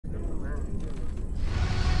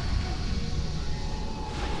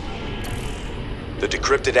The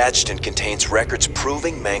decrypted adjutant contains records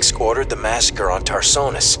proving Mengsk ordered the massacre on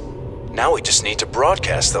Tarsonis. Now we just need to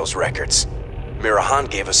broadcast those records. Mirahan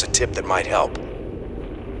gave us a tip that might help.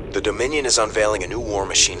 The Dominion is unveiling a new war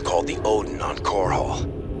machine called the Odin on Korhal.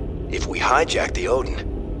 If we hijack the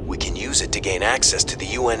Odin, we can use it to gain access to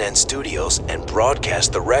the UNN Studios and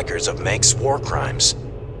broadcast the records of Mengsk's war crimes.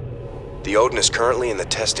 The Odin is currently in the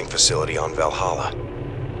testing facility on Valhalla.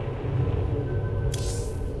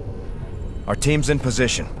 Our team's in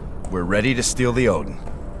position. We're ready to steal the Odin.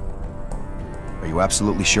 Are you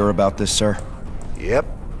absolutely sure about this, sir? Yep.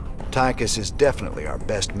 Tychus is definitely our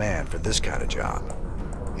best man for this kind of job.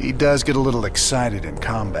 He does get a little excited in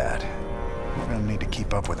combat. We're gonna need to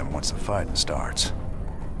keep up with him once the fighting starts.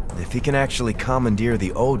 If he can actually commandeer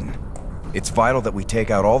the Odin, it's vital that we take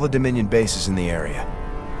out all the Dominion bases in the area.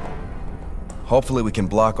 Hopefully we can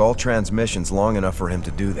block all transmissions long enough for him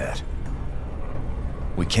to do that.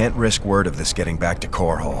 We can't risk word of this getting back to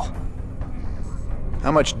Korhal.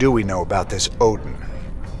 How much do we know about this Odin?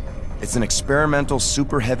 It's an experimental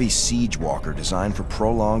super-heavy siege walker designed for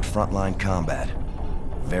prolonged frontline combat.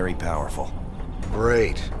 Very powerful.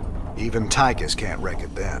 Great. Even Tychus can't wreck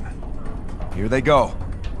it then. Here they go.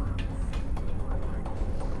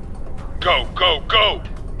 Go, go, go!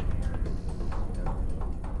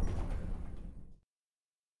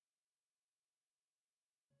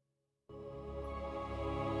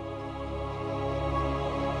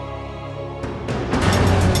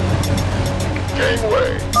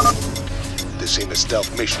 Gangway. This ain't a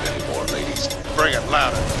stealth mission anymore, ladies. Bring it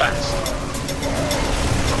loud and fast.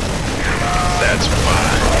 That's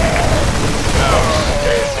fine.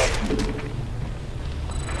 Outstanding.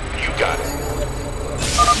 You got it.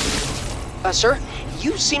 Sir,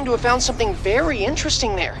 you seem to have found something very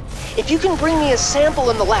interesting there. If you can bring me a sample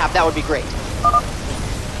in the lab, that would be great.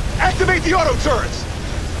 Activate the auto turrets!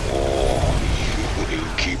 Oh, you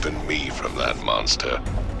keeping me from that monster.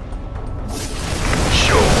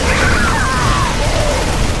 Sure.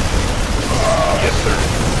 Yes, sir.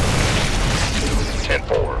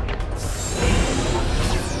 10-4.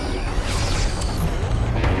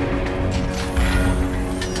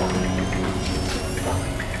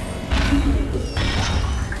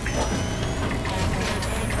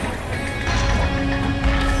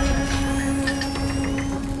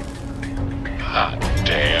 Hot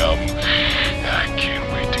damn. I can't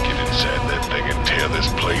wait to get inside that thing and tear this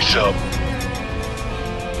place up.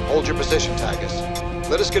 Hold your position, Tychus.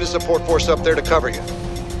 Let us get a support force up there to cover you.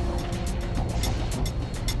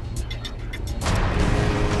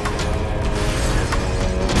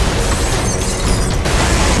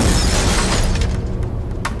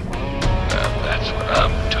 Now that's what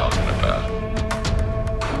I'm talking about.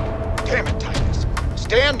 Damn it, Tychus.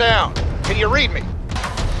 Stand down. Can you read me?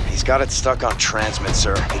 He's got it stuck on transmit,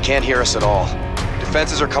 sir. He can't hear us at all.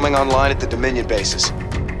 Defenses are coming online at the Dominion bases.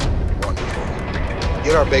 Wonderful.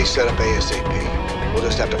 Get our base set up ASAP. We'll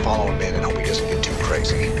just have to follow him in and hope he doesn't get too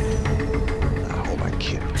crazy. I hope I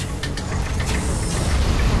kid.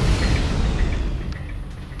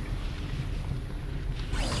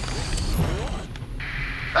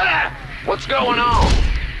 Ah! What's going on?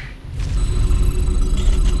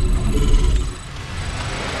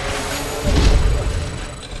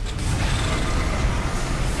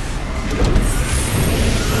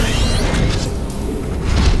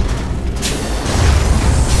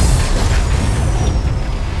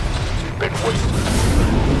 Been waiting.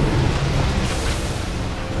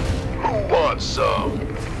 Who wants some?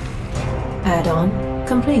 Add-on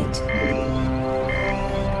complete.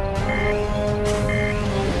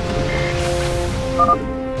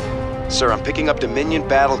 Sir, I'm picking up Dominion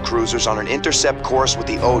battle cruisers on an intercept course with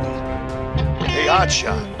the Odin. Hey,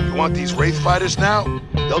 Hotshot, you want these Wraith fighters now?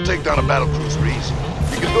 They'll take down a battle cruiser easy.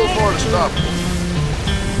 We can build more to stop them.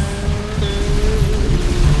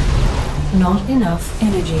 Not enough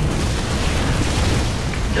energy.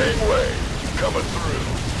 Gangway, coming through.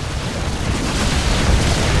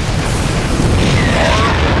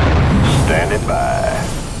 Standing by.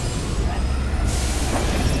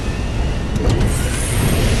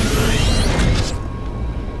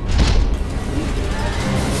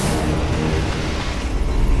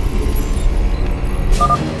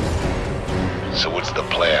 So what's the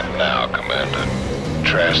plan now, Commander?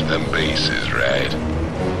 Trash them bases, right?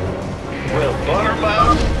 Well,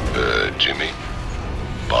 Butterbout? Jimmy?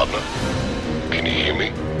 Partner? Can you hear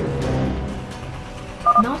me?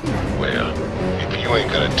 Not enough. Well, if you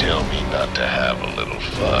ain't gonna tell me not to have a little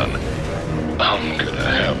fun, I'm gonna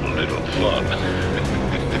have a little fun.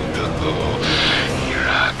 Here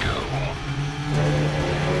I go.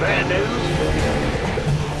 Bad news?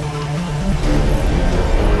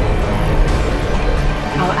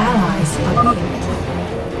 are being attacked.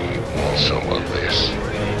 You want some of this?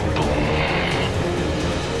 Boom.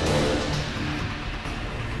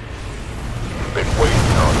 Been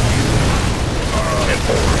waiting on you. And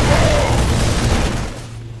more.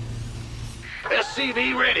 SCV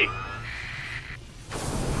ready.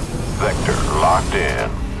 Vector locked in.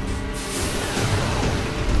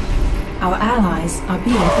 Our allies are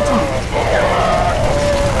being attacked.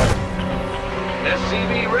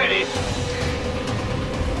 SCV ready.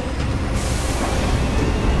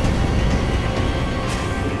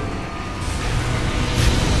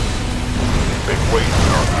 Been waiting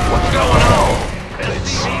on you. What's going on?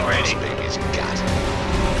 SCV ready. This baby's got it.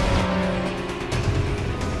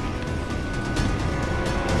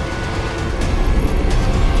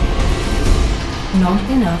 Not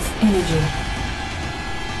enough energy.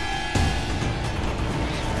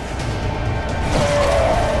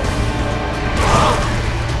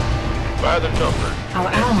 By the number. Our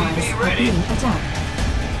allies are being attacked.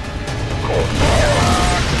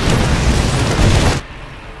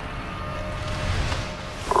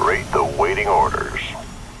 Read the waiting orders.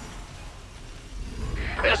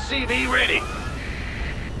 SCV ready.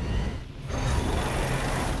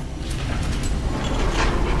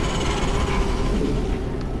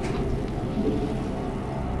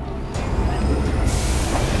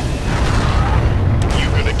 You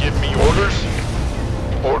gonna give me orders?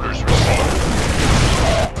 Orders received.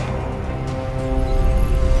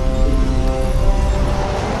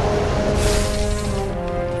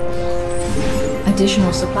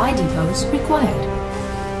 Additional supply depots required.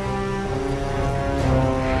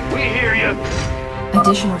 We hear you.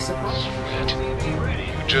 Additional supply.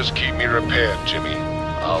 You just keep me repaired, Jimmy.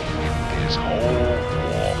 I'll win this whole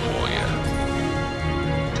war for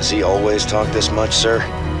you. Does he always talk this much, sir?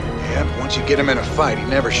 Yep, once you get him in a fight, he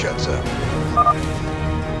never shuts up.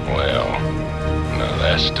 Well, now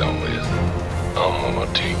that's done with. I'm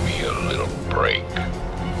gonna take me a little break.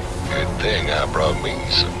 Good thing I brought me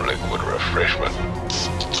some liquid refreshment.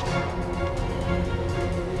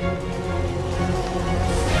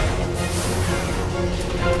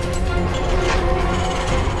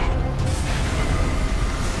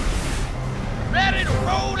 Ready to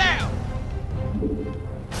roll out!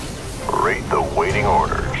 Read the waiting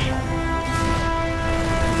orders.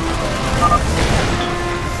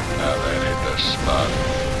 Now that hit the spot.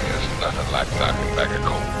 There's nothing like knocking back a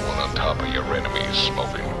cold one on top of your enemy's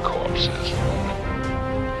smoking corpses.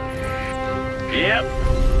 Yep.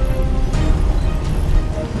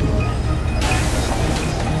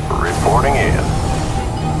 Reporting in.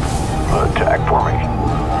 Attack formation.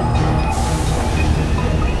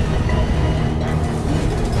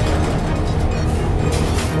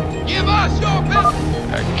 Give us your pistol!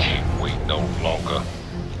 I can't wait no longer.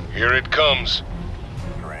 Here it comes.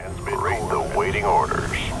 Read the waiting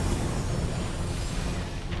orders.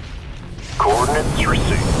 Coordinates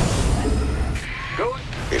received. Go.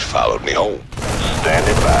 He followed me home.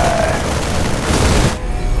 Standing by.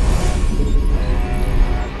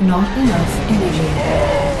 Not enough energy.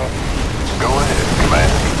 Go ahead,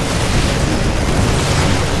 Commander.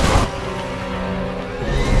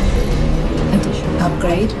 Additional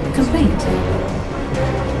upgrade complete.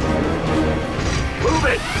 Move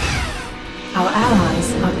it! Our allies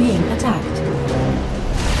are being attacked.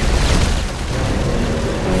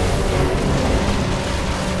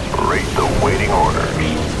 Read the waiting orders.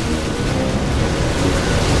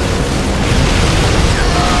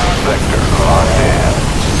 Vector locked in.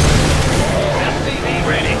 SCV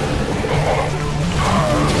ready.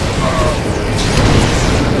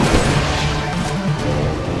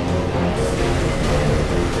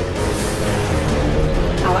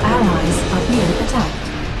 Our allies are being attacked.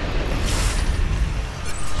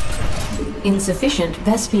 Insufficient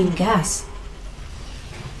Vespene gas.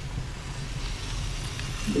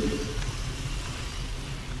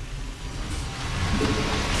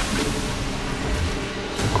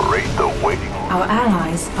 Read the waiting order. Our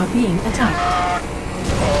allies are being attacked.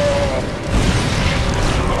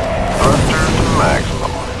 Thrusters to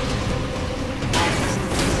maximum.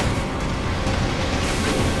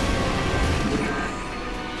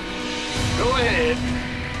 Go ahead.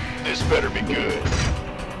 This better be good.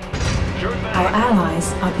 Our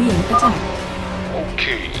allies are being attacked.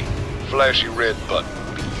 Okay. Flashy red button.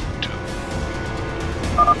 B2.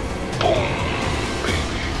 Boom,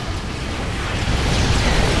 baby.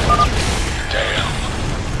 Damn.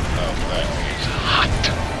 Now that is hot.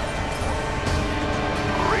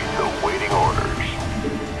 Read the waiting orders.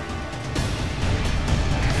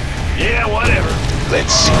 Yeah, whatever.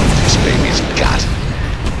 Let's see what this baby's got.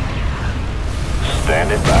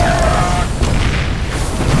 Standing by.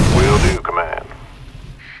 Will do, Command.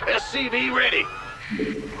 SCV SCV ready.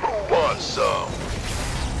 Who wants some?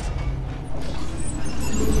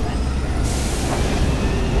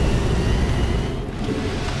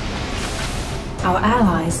 Our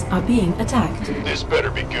allies are being attacked. This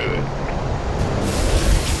better be good.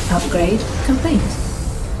 Upgrade complete.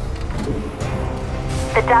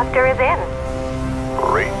 The doctor is in.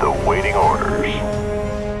 Rate the waiting orders.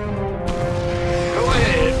 Go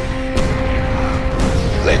ahead.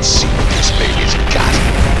 Let's see what this baby's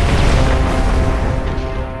got.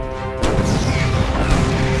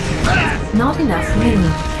 Not enough mineral.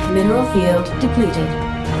 Mineral field depleted.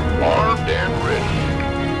 Armed and ready.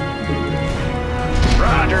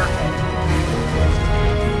 Roger.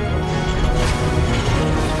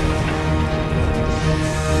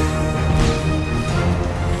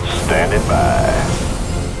 Standing by.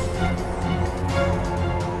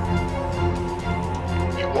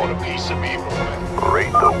 You want a piece of me, boy?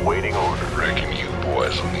 Rate the waiting order. Reckon you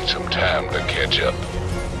boys will need some time to catch up.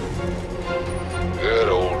 Good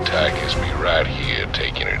old Tychus be right here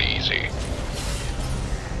taking it easy.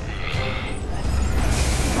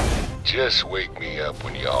 Just wake me up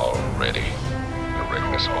when y'all are ready. I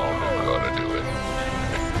reckon a small nuke ought to do it.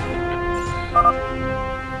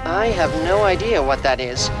 I have no idea what that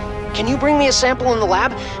is. Can you bring me a sample in the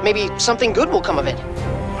lab? Maybe something good will come of it.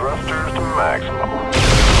 Thrusters to maximum.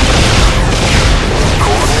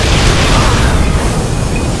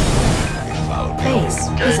 Base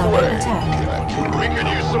is under attack. We could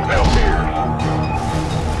use some help here.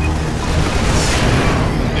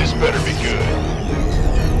 This better be good.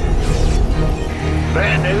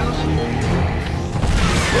 Bad news.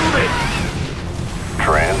 Move it.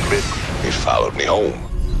 Transmit. He followed me home.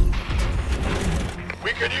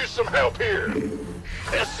 We could use some help here.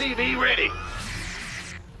 SCV ready.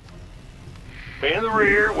 In the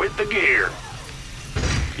rear with the gear.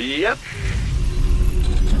 Yep.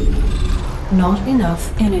 Not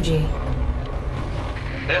enough energy.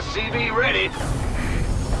 SCV ready.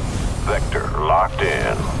 Vector locked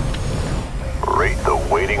in. Rate the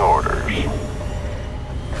waiting orders.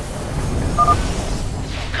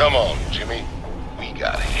 Come on, Jimmy. We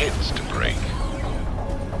got heads to break.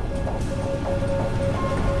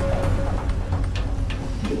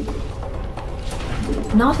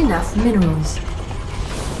 Not enough minerals.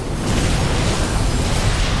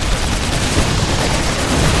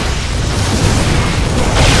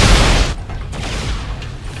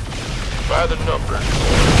 By the numbers.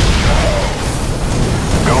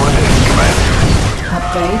 Go ahead, Commander.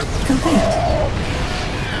 Upgrade complete.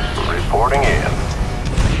 Reporting in.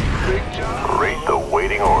 Rate the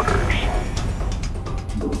waiting orders.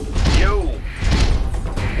 Yo.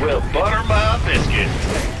 Well, butter my biscuit.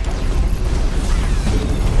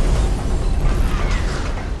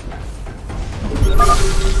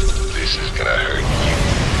 This is gonna hurt you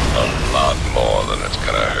a lot more than it's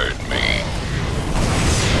gonna hurt me.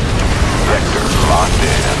 Vector locked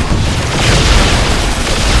in.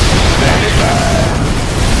 Standing by.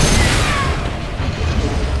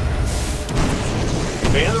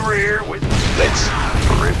 In the rear with... Let's...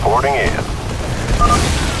 Reporting in.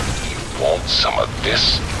 You want some of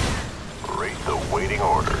this? Rate the waiting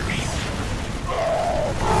orders.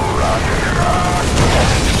 Roger.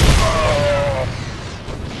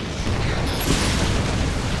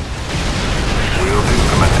 Will do,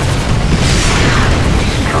 Commander.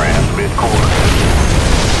 Transmit coordinates.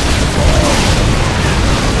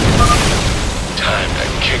 Time to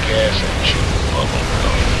kick ass and chew bubble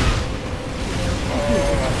gum.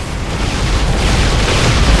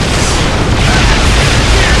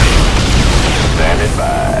 Standing by.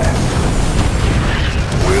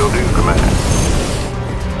 Will do, Commander.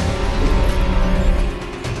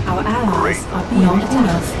 Our allies are beyond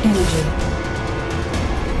enough energy.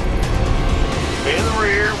 In the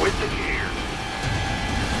rear with the gear.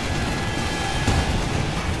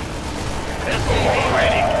 SCV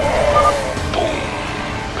ready. Boom,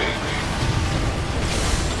 baby.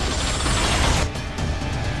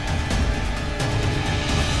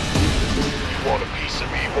 You want a piece of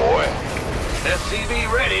me, boy? SCV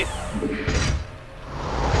ready.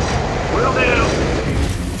 Will do.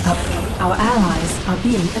 Our allies are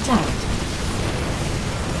being attacked.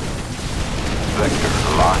 Vector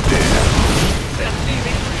locked in. SCV.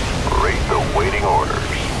 Rate the waiting orders.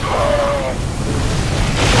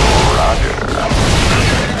 Roger.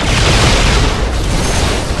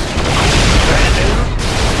 Bad news.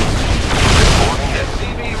 Reporting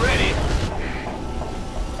SCV ready.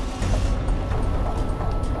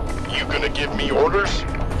 You gonna give me orders?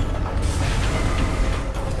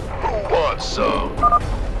 Who wants some?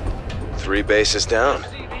 3 bases down.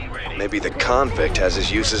 Maybe the convict has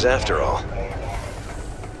his uses after all.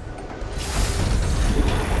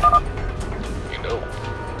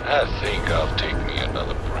 I think I'll take me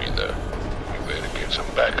another breather. You better get some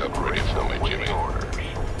backup ready for me, Jimmy.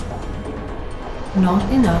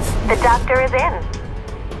 Not enough. The doctor is in.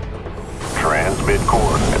 Transmit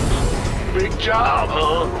coordinates. Big job,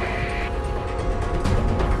 huh?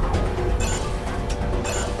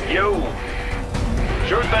 Yo!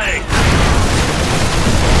 Sure thing!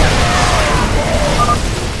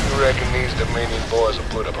 You reckon these Dominion boys will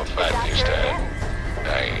put up a fight this time?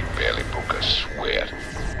 I ain't barely broke a sweat.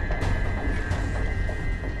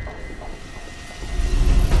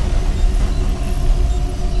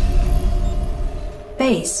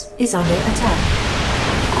 Base is under attack.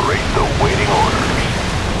 Rate the waiting orders.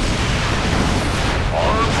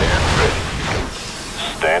 Armed and ready.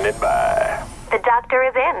 Standing by. The doctor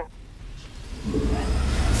is in.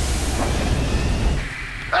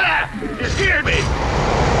 Ah! You scared me!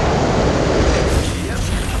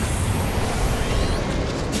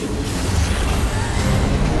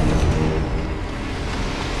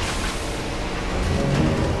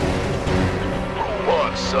 Who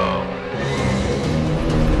wants some?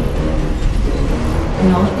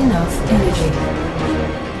 Not enough energy.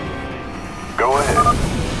 Go ahead.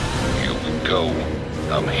 Here we go.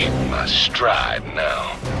 I'm hitting my stride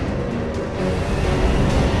now.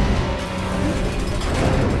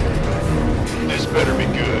 This better be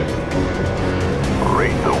good.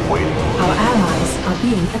 Rate the waiting. Our allies are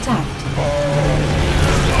being attacked.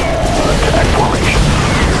 Attack formation.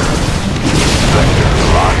 Sector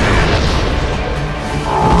locked in.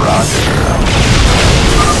 Roger.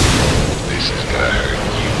 This is gonna hurt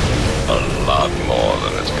you a lot more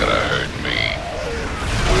than it's gonna hurt me.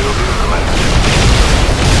 We'll do the last.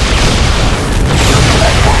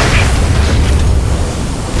 Attack formation.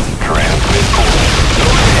 Transmit course.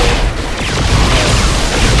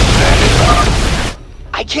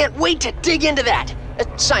 I can't wait to dig into that!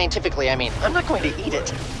 Scientifically, I mean. I'm not going to eat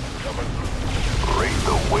it. Rate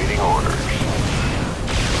the waiting orders.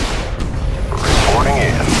 Reporting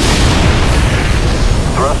in.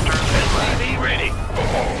 Thrusters and ready.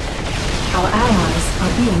 Our allies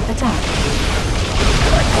are being attacked.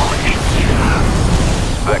 Attack formation.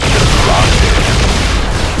 Vector locked in.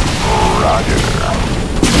 Roger.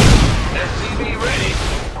 SCV ready.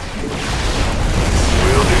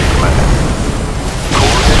 Will do, command.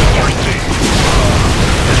 Coordinates received.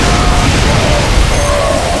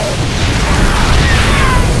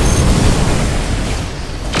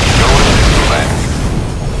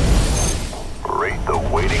 Rate the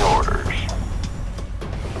waiting orders.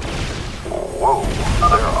 Whoa,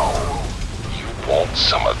 they're all. You want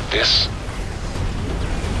some of this?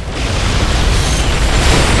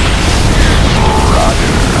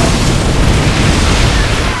 Roger.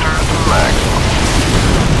 Turn to maximum.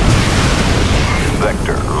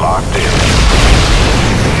 Vector locked in.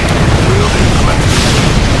 Will do, command.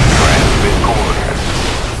 Transmit coordinates.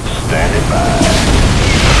 Standing by.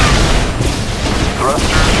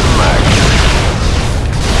 Thrusters to max.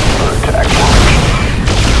 Attack formation.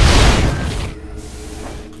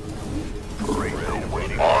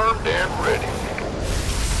 Armed and ready.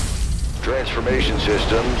 Transformation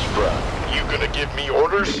systems prime. You gonna give me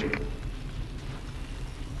orders?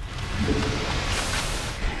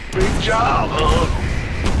 Big job, huh?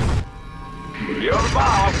 You're the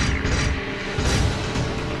boss.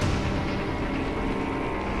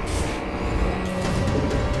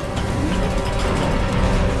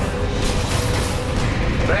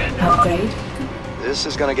 Upgrade. This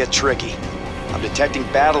is gonna get tricky. I'm detecting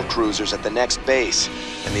battle cruisers at the next base,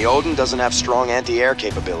 and the Odin doesn't have strong anti-air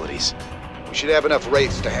capabilities. We should have enough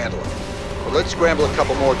Wraiths to handle them. But let's scramble a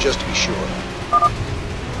couple more just to be sure.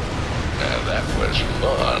 Now that was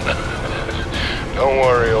fun. Don't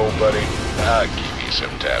worry, old buddy. I'll give you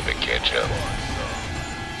some time to catch up.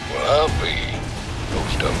 Well, I'll be.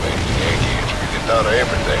 Those dumb-ass Yankees really thought of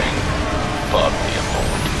everything. Pardon me a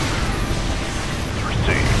moment.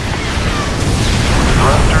 Received.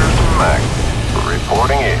 Thrusters to max.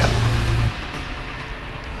 Reporting in.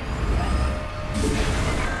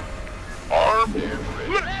 Armed and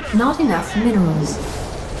ready. Not enough minerals.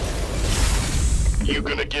 You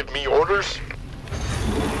gonna give me orders?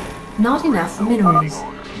 Not enough minerals.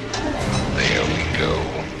 There we go.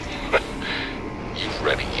 You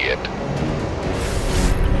ready yet?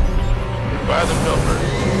 By the number,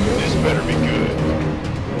 this better be good.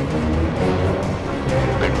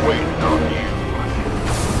 Been waiting on you.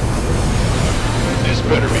 This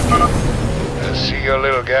better be good. I see your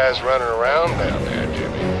little guys running around down there,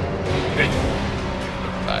 Jimmy.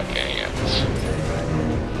 Look like ants.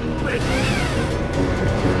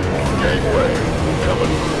 Gangway,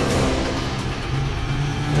 coming.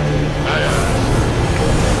 Aye, aye.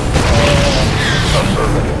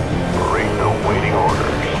 Affirmative.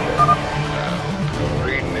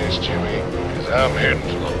 I'm heading to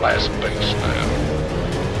the last base now.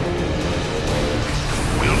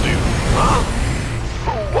 Will do. Huh?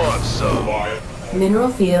 Who wants some? Mineral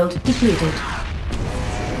field depleted.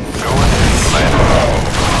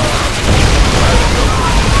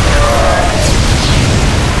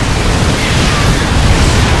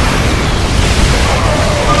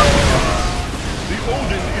 The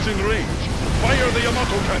Odin is in range. Fire the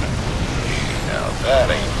Yamato cannon. Now that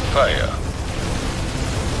ain't fair.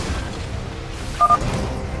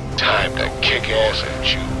 Time to kick ass and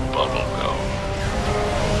chew bubblegum.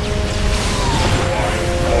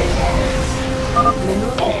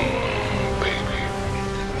 Boom, baby.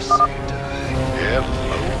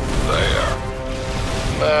 Hello there.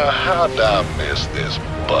 Now, how'd I miss this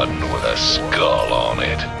button with a skull on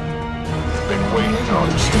it? Been waiting on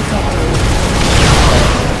you.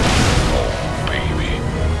 Oh, baby.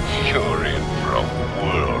 You're in for a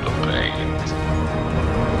world of pain.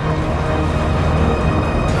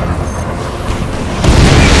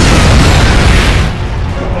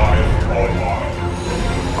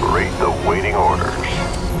 Read the waiting orders.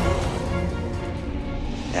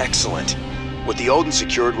 Excellent. With the Odin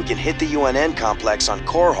secured, we can hit the UNN complex on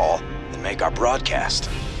Korhal and make our broadcast.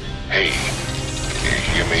 Hey, you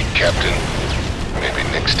hear me, Captain? Maybe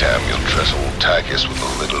next time you'll trust old Tychus with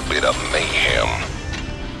a little bit of mayhem.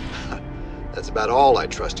 That's about all I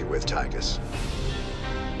trust you with, Tychus.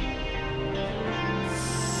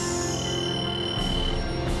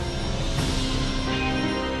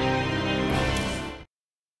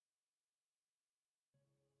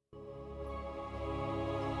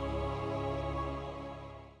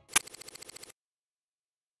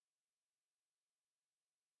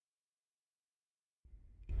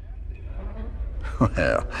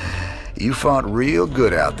 Well, you fought real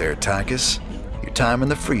good out there, Tychus. Your time in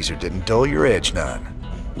the freezer didn't dull your edge none.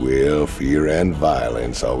 Well, fear and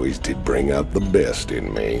violence always did bring out the best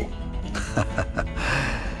in me.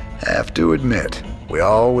 Have to admit, we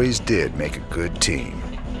always did make a good team.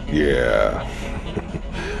 Yeah.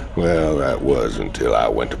 Well, that was until I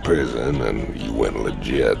went to prison and you went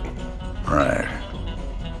legit. Right.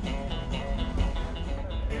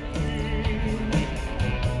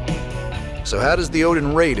 So how does the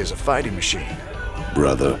Odin rate as a fighting machine?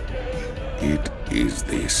 Brother, it is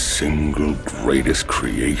the single greatest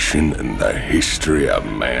creation in the history of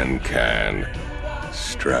mankind.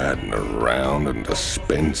 Striding around and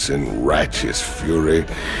dispensing righteous fury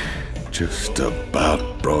just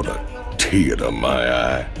about brought a tear to my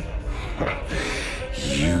eye.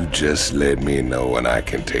 You just let me know when I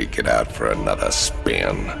can take it out for another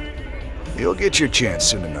spin. You'll get your chance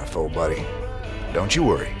soon enough, old buddy. Don't you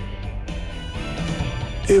worry.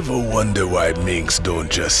 Ever wonder why Mengsk don't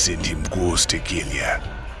just send him ghosts to kill ya?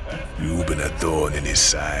 You've been a thorn in his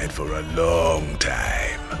side for a long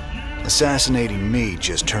time. Assassinating me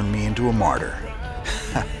just turned me into a martyr.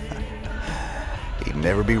 He'd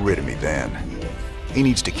never be rid of me then. He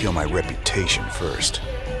needs to kill my reputation first.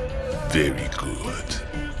 Very good.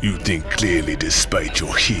 You think clearly despite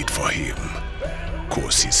your hate for him. Of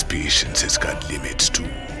course, his patience has got limits too.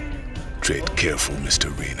 Tread careful,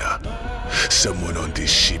 Mr. Raynor. Someone on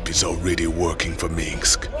this ship is already working for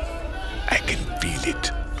Mengsk. I can feel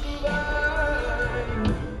it.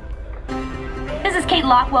 This is Kate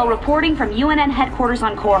Lockwell reporting from UNN headquarters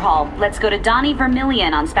on Korhal. Let's go to Donnie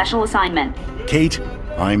Vermillion on special assignment. Kate,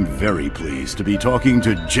 I'm very pleased to be talking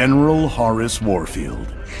to General Horace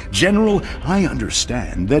Warfield. General, I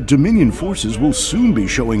understand that Dominion forces will soon be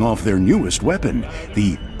showing off their newest weapon,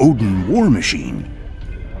 the Odin war machine.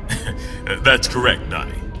 That's correct,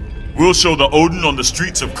 Donnie. We'll show the Odin on the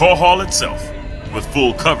streets of Korhal itself, with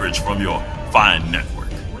full coverage from your fine network.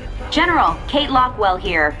 General, Kate Lockwell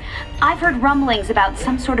here. I've heard rumblings about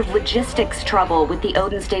some sort of logistics trouble with the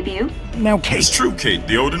Odin's debut. Now, Kate... It's true, Kate.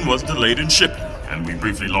 The Odin was delayed in shipping, and we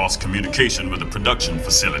briefly lost communication with the production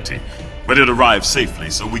facility. But it arrived safely,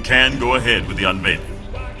 so we can go ahead with the unveiling.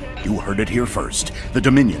 You heard it here first. The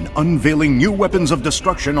Dominion unveiling new weapons of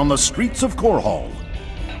destruction on the streets of Korhal.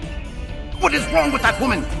 What is wrong with that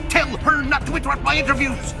woman? Tell her not to interrupt my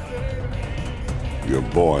interviews! Your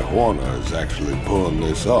boy Horner is actually pulling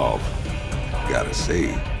this off. Gotta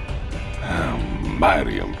say, I'm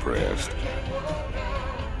mighty impressed.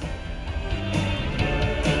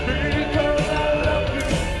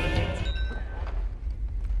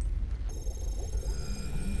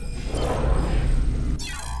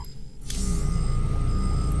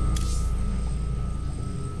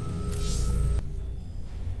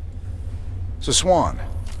 So, Swan,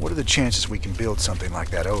 what are the chances we can build something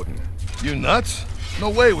like that Odin? You nuts? No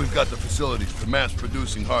way we've got the facilities for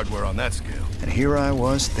mass-producing hardware on that scale. And here I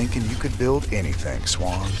was thinking you could build anything,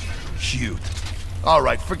 Swan. Cute. All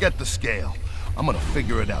right, forget the scale. I'm gonna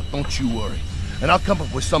figure it out, don't you worry. And I'll come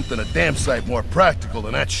up with something a damn sight more practical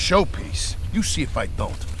than that showpiece. You see if I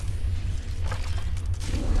don't.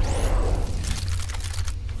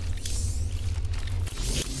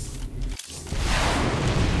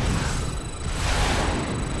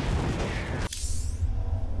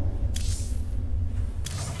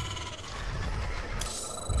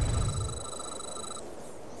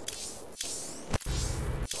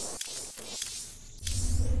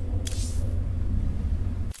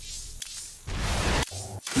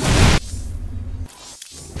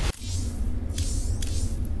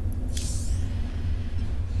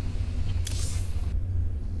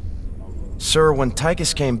 Sir, when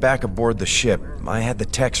Tychus came back aboard the ship, I had the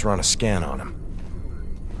techs run a scan on him.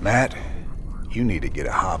 Matt, you need to get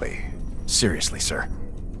a hobby. Seriously, sir.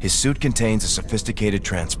 His suit contains a sophisticated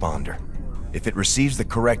transponder. If it receives the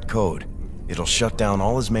correct code, it'll shut down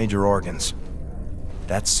all his major organs.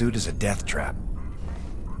 That suit is a death trap.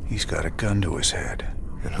 He's got a gun to his head.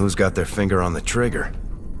 And who's got their finger on the trigger?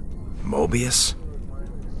 Mobius?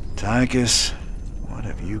 Tychus, what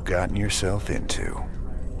have you gotten yourself into?